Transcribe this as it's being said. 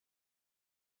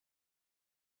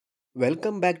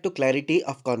Welcome back to Clarity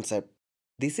of Concept.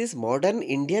 This is modern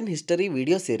Indian history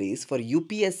video series for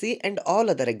UPSC and all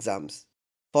other exams.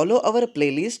 Follow our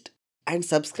playlist and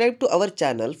subscribe to our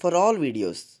channel for all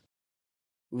videos.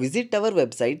 Visit our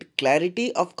website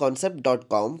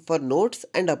clarityofconcept.com for notes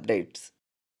and updates.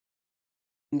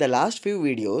 In the last few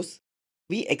videos,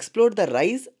 we explored the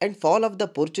rise and fall of the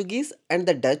Portuguese and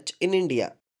the Dutch in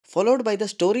India, followed by the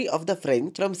story of the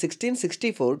French from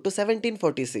 1664 to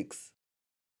 1746.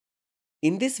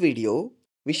 In this video,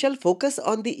 we shall focus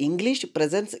on the English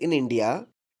presence in India,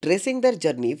 tracing their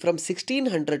journey from 1600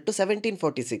 to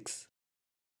 1746.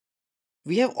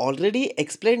 We have already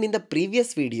explained in the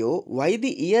previous video why the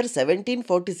year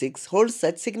 1746 holds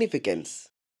such significance.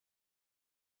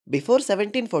 Before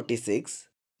 1746,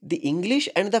 the English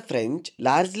and the French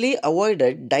largely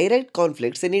avoided direct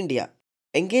conflicts in India,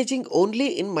 engaging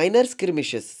only in minor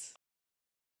skirmishes.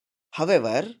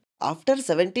 However, after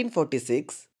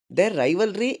 1746, their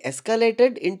rivalry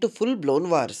escalated into full-blown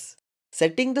wars,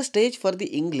 setting the stage for the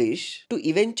English to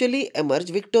eventually emerge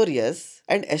victorious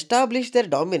and establish their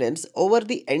dominance over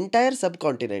the entire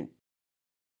subcontinent.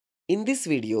 In this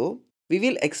video, we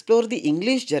will explore the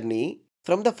English journey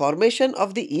from the formation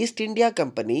of the East India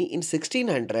Company in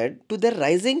 1600 to their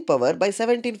rising power by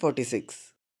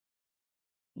 1746.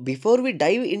 Before we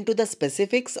dive into the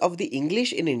specifics of the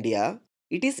English in India,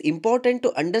 it is important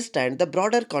to understand the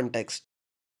broader context.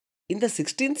 In the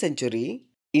 16th century,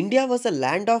 India was a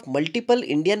land of multiple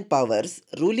Indian powers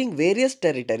ruling various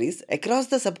territories across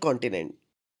the subcontinent.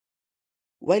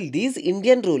 While these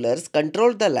Indian rulers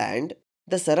controlled the land,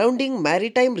 the surrounding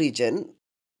maritime region,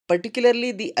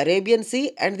 particularly the Arabian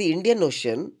Sea and the Indian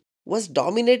Ocean, was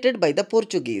dominated by the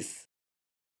Portuguese.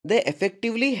 They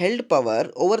effectively held power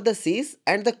over the seas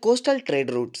and the coastal trade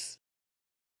routes.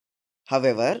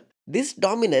 However, this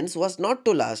dominance was not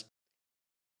to last.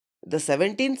 The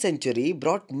 17th century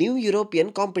brought new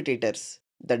European competitors,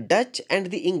 the Dutch and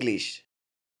the English.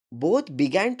 Both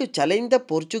began to challenge the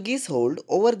Portuguese hold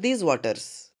over these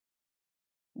waters.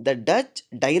 The Dutch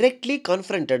directly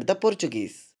confronted the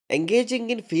Portuguese, engaging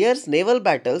in fierce naval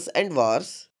battles and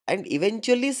wars, and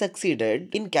eventually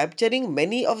succeeded in capturing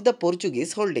many of the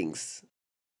Portuguese holdings.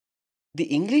 The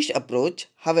English approach,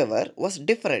 however, was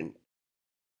different.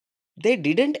 They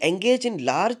didn't engage in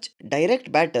large,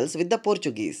 direct battles with the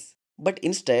Portuguese, but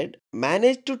instead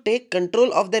managed to take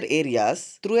control of their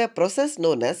areas through a process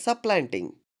known as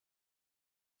supplanting.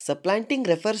 Supplanting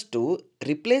refers to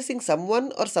replacing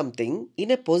someone or something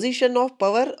in a position of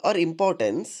power or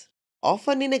importance,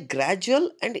 often in a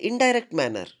gradual and indirect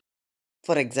manner.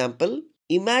 For example,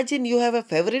 imagine you have a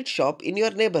favorite shop in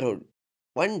your neighborhood.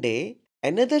 One day,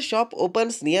 another shop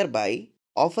opens nearby,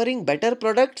 offering better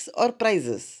products or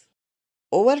prices.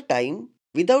 Over time,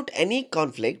 without any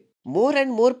conflict, more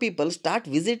and more people start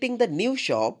visiting the new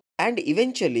shop, and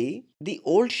eventually, the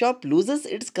old shop loses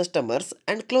its customers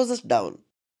and closes down.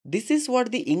 This is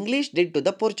what the English did to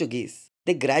the Portuguese.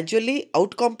 They gradually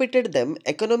outcompeted them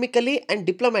economically and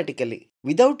diplomatically,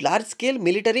 without large-scale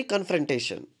military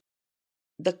confrontation.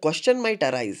 The question might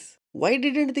arise, why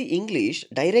didn't the English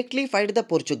directly fight the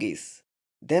Portuguese?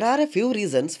 There are a few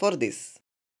reasons for this.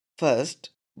 First,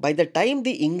 by the time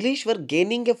the English were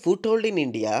gaining a foothold in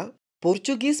India,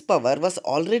 Portuguese power was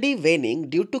already waning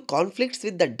due to conflicts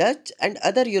with the Dutch and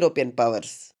other European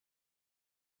powers.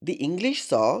 The English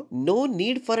saw no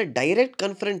need for a direct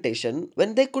confrontation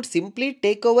when they could simply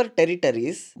take over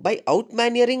territories by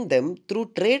outmaneuvering them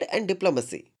through trade and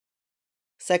diplomacy.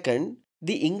 Second,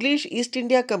 the English East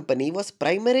India Company was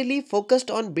primarily focused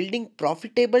on building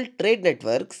profitable trade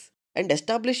networks and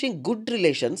establishing good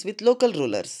relations with local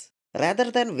rulers,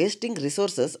 rather than wasting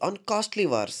resources on costly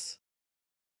wars.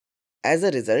 As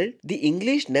a result, the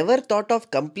English never thought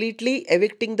of completely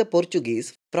evicting the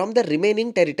Portuguese from the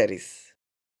remaining territories.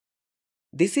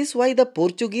 This is why the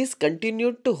Portuguese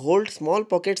continued to hold small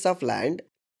pockets of land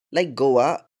like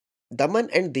Goa, Daman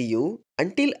and Diu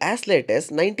until as late as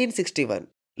 1961,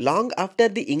 long after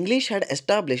the English had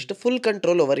established full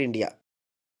control over India.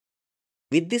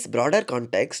 With this broader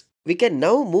context, we can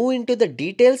now move into the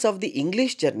details of the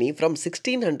English journey from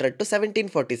 1600 to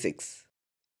 1746.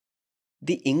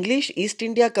 The English East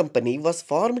India Company was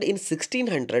formed in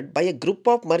 1600 by a group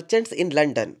of merchants in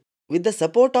London with the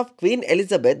support of Queen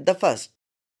Elizabeth I.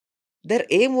 Their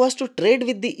aim was to trade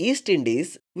with the East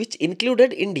Indies, which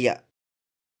included India.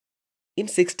 In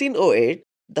 1608,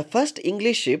 the first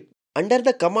English ship, under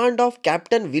the command of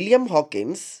Captain William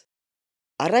Hawkins,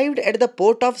 arrived at the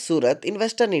port of Surat in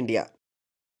western India.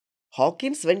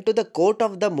 Hawkins went to the court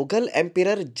of the Mughal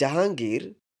Emperor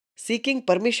Jahangir seeking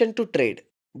permission to trade,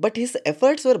 but his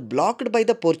efforts were blocked by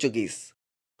the Portuguese,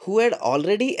 who had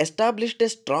already established a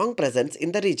strong presence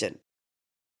in the region.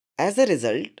 As a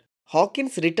result,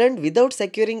 Hawkins returned without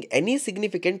securing any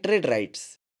significant trade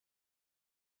rights.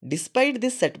 Despite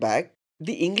this setback,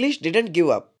 the English didn't give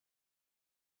up.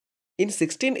 In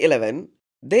 1611,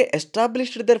 they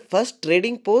established their first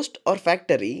trading post or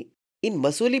factory in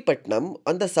Masulipatnam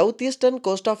on the southeastern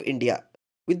coast of India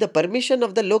with the permission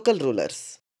of the local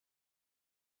rulers.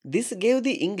 This gave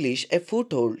the English a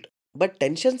foothold, but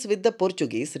tensions with the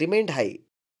Portuguese remained high.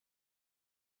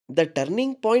 The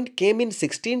turning point came in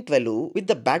 1612 with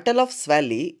the Battle of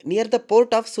Swally near the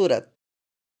port of Surat.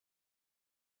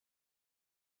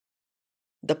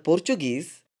 The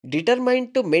Portuguese,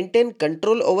 determined to maintain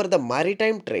control over the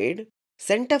maritime trade,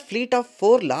 sent a fleet of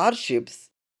 4 large ships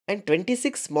and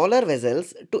 26 smaller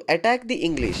vessels to attack the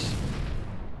English.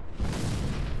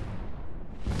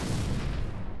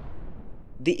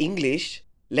 The English,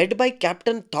 led by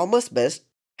Captain Thomas Best,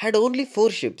 had only 4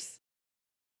 ships.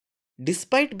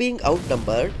 Despite being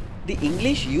outnumbered, the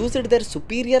English used their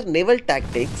superior naval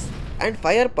tactics and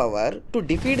firepower to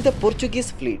defeat the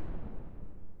Portuguese fleet.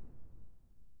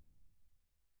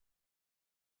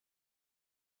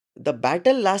 The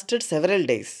battle lasted several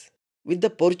days, with the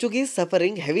Portuguese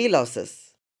suffering heavy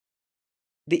losses.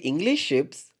 The English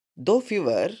ships, though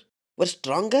fewer, were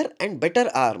stronger and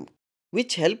better armed,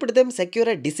 which helped them secure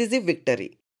a decisive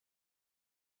victory.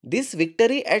 This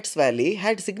victory at Swally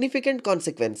had significant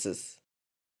consequences.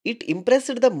 It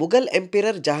impressed the Mughal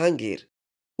Emperor Jahangir,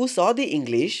 who saw the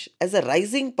English as a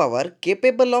rising power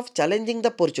capable of challenging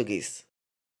the Portuguese.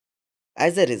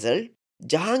 As a result,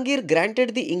 Jahangir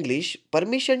granted the English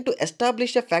permission to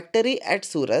establish a factory at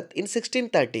Surat in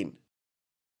 1613.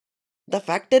 The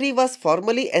factory was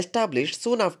formally established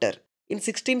soon after, in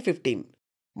 1615,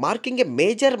 marking a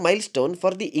major milestone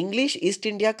for the English East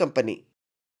India Company.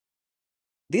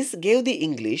 This gave the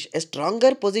English a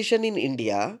stronger position in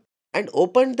India and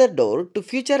opened the door to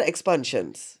future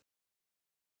expansions.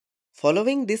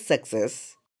 Following this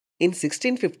success, in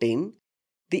 1615,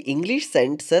 the English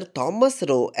sent Sir Thomas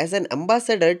Roe as an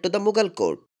ambassador to the Mughal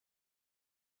court.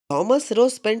 Thomas Roe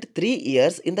spent 3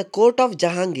 years in the court of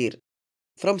Jahangir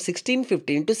from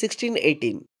 1615 to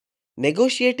 1618,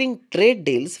 negotiating trade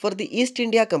deals for the East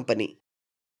India Company.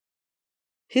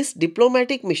 His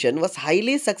diplomatic mission was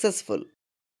highly successful.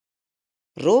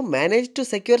 Roe managed to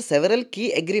secure several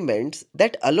key agreements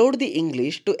that allowed the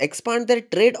English to expand their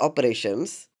trade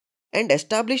operations and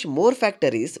establish more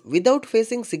factories without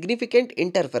facing significant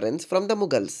interference from the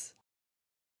Mughals.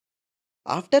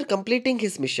 After completing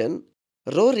his mission,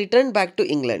 Roe returned back to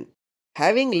England,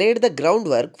 having laid the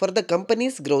groundwork for the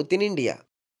company's growth in India.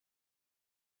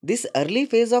 This early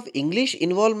phase of English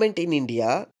involvement in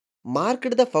India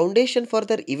marked the foundation for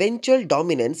their eventual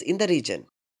dominance in the region.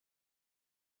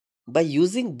 By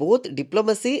using both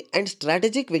diplomacy and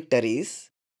strategic victories,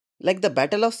 like the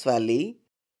Battle of Swally,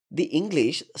 the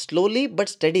English slowly but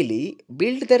steadily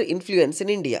built their influence in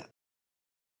India.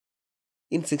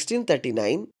 In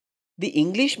 1639, the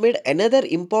English made another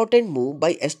important move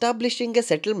by establishing a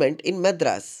settlement in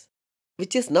Madras,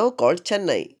 which is now called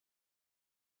Chennai.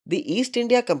 The East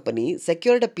India Company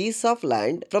secured a piece of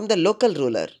land from the local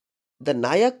ruler, the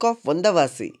Nayak of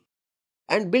Vandavasi,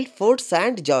 and built Fort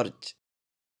St. George.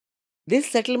 This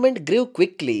settlement grew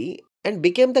quickly and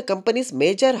became the company's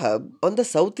major hub on the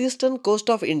southeastern coast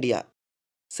of India,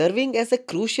 serving as a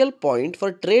crucial point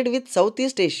for trade with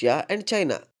Southeast Asia and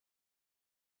China.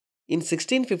 In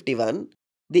 1651,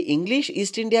 the English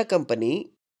East India Company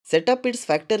set up its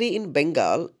factory in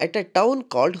Bengal at a town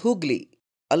called Hooghly,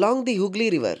 along the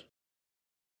Hooghly River.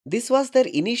 This was their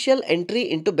initial entry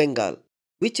into Bengal,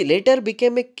 which later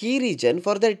became a key region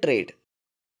for their trade.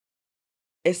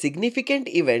 A significant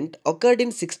event occurred in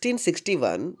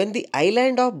 1661 when the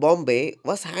island of Bombay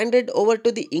was handed over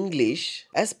to the English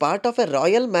as part of a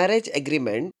royal marriage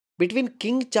agreement between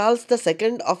King Charles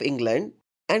II of England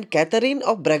and Catherine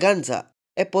of Braganza,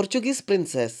 a Portuguese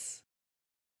princess.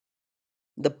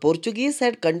 The Portuguese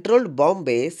had controlled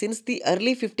Bombay since the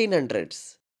early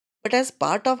 1500s, but as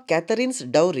part of Catherine's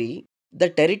dowry,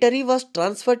 the territory was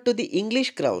transferred to the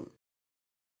English crown.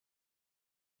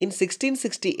 In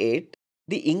 1668,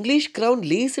 the English crown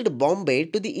leased Bombay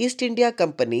to the East India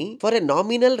Company for a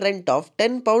nominal rent of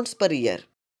 £10 per year.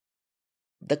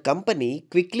 The company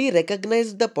quickly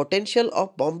recognized the potential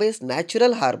of Bombay's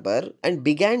natural harbour and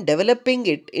began developing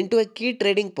it into a key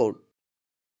trading port.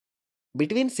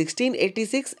 Between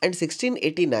 1686 and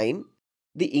 1689,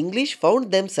 the English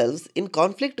found themselves in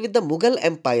conflict with the Mughal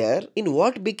Empire in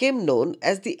what became known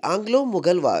as the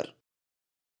Anglo-Mughal War.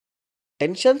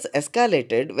 Tensions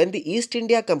escalated when the East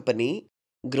India Company,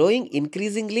 growing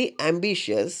increasingly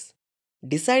ambitious,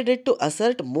 decided to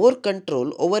assert more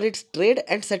control over its trade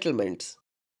and settlements.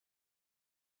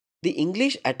 The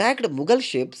English attacked Mughal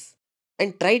ships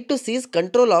and tried to seize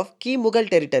control of key Mughal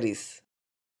territories.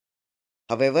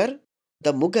 However,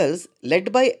 the Mughals,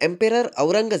 led by Emperor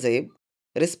Aurangzeb,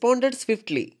 responded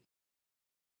swiftly.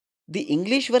 The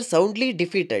English were soundly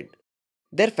defeated.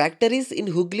 Their factories in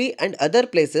Hooghly and other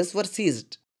places were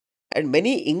seized, and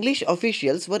many English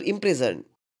officials were imprisoned.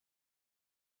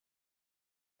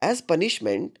 As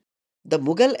punishment, the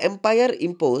Mughal Empire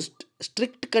imposed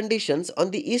strict conditions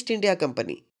on the East India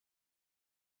Company.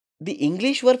 The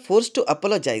English were forced to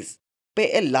apologize,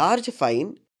 pay a large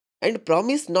fine, and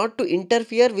promise not to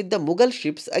interfere with the Mughal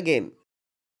ships again.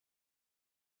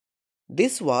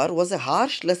 This war was a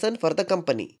harsh lesson for the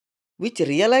company, which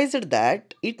realized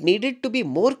that it needed to be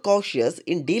more cautious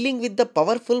in dealing with the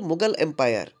powerful Mughal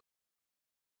Empire.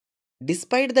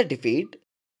 Despite the defeat,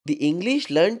 the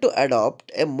English learned to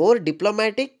adopt a more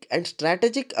diplomatic and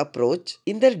strategic approach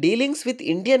in their dealings with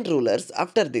Indian rulers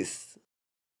after this.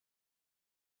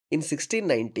 In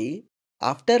 1690,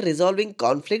 after resolving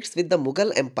conflicts with the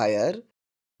Mughal Empire,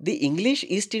 the English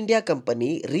East India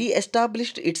Company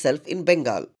re-established itself in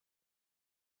Bengal.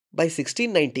 By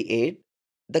 1698,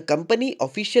 the company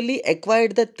officially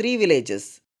acquired the three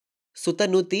villages,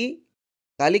 Sutanuti,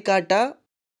 Kalikata,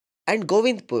 and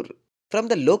Govindpur, from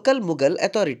the local Mughal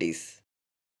authorities.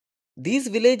 These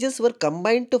villages were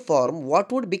combined to form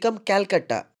what would become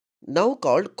Calcutta, now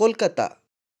called Kolkata.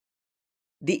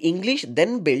 The English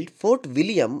then built Fort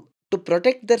William to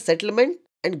protect their settlement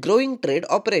and growing trade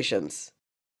operations.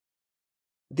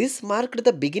 This marked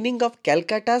the beginning of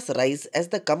Calcutta's rise as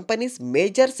the company's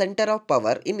major center of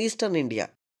power in eastern India.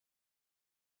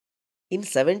 In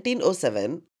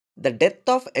 1707, the death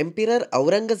of Emperor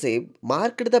Aurangzeb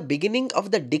marked the beginning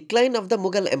of the decline of the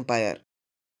Mughal Empire.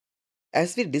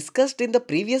 As we discussed in the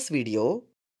previous video,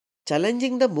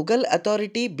 challenging the Mughal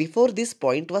authority before this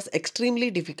point was extremely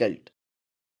difficult.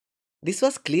 This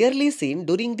was clearly seen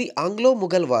during the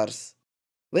Anglo-Mughal Wars,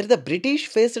 where the British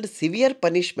faced severe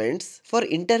punishments for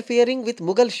interfering with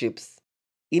Mughal ships,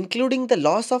 including the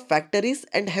loss of factories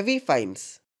and heavy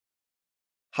fines.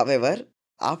 However,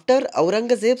 after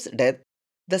Aurangzeb's death,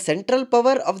 the central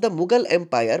power of the Mughal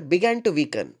Empire began to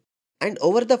weaken, and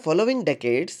over the following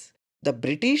decades, the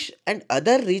British and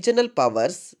other regional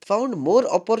powers found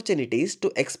more opportunities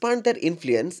to expand their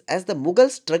influence as the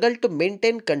Mughals struggled to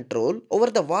maintain control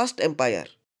over the vast empire.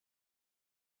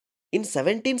 In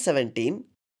 1717,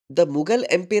 the Mughal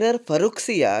Emperor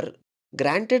Farukksiyar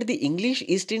granted the English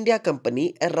East India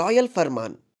Company a royal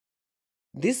Farman.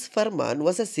 This Farman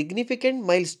was a significant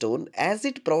milestone as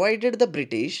it provided the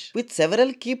British with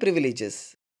several key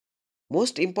privileges.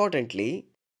 Most importantly,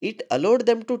 it allowed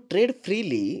them to trade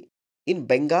freely in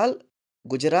Bengal,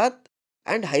 Gujarat,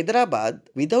 and Hyderabad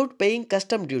without paying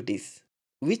custom duties,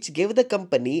 which gave the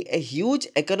company a huge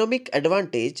economic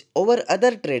advantage over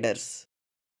other traders.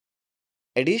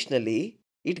 Additionally,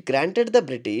 it granted the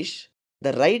British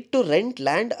the right to rent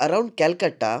land around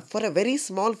Calcutta for a very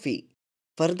small fee,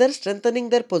 further strengthening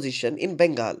their position in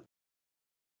Bengal.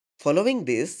 Following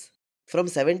this, from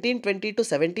 1720 to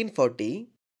 1740,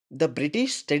 the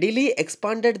British steadily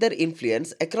expanded their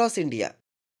influence across India.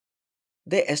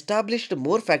 They established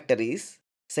more factories,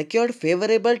 secured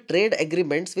favorable trade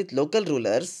agreements with local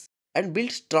rulers, and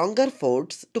built stronger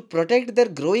forts to protect their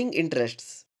growing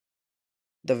interests.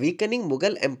 The weakening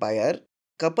Mughal Empire,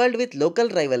 coupled with local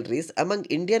rivalries among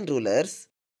Indian rulers,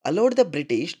 allowed the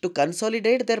British to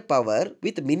consolidate their power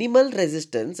with minimal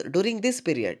resistance during this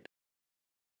period.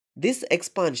 This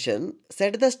expansion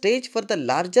set the stage for the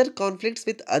larger conflicts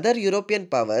with other European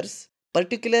powers,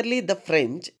 particularly the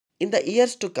French, in the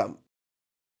years to come.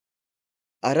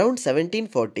 Around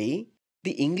 1740,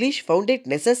 the English found it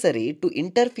necessary to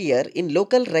interfere in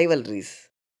local rivalries,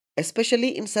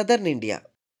 especially in southern India,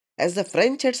 as the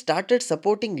French had started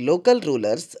supporting local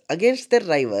rulers against their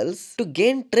rivals to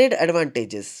gain trade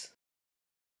advantages.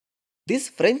 This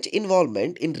French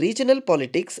involvement in regional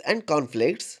politics and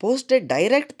conflicts posed a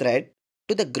direct threat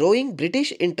to the growing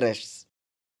British interests.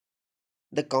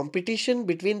 The competition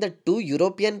between the two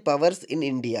European powers in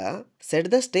India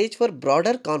set the stage for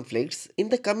broader conflicts in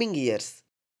the coming years,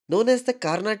 known as the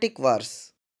Carnatic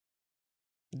Wars.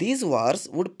 These wars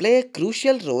would play a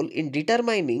crucial role in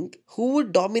determining who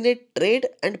would dominate trade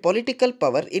and political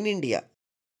power in India.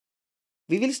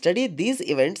 We will study these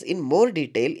events in more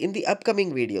detail in the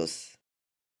upcoming videos.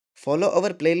 Follow our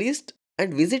playlist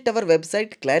and visit our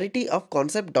website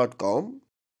clarityofconcept.com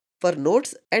for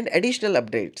notes and additional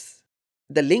updates.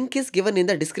 The link is given in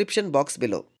the description box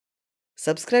below.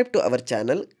 Subscribe to our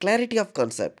channel Clarity of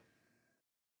Concept.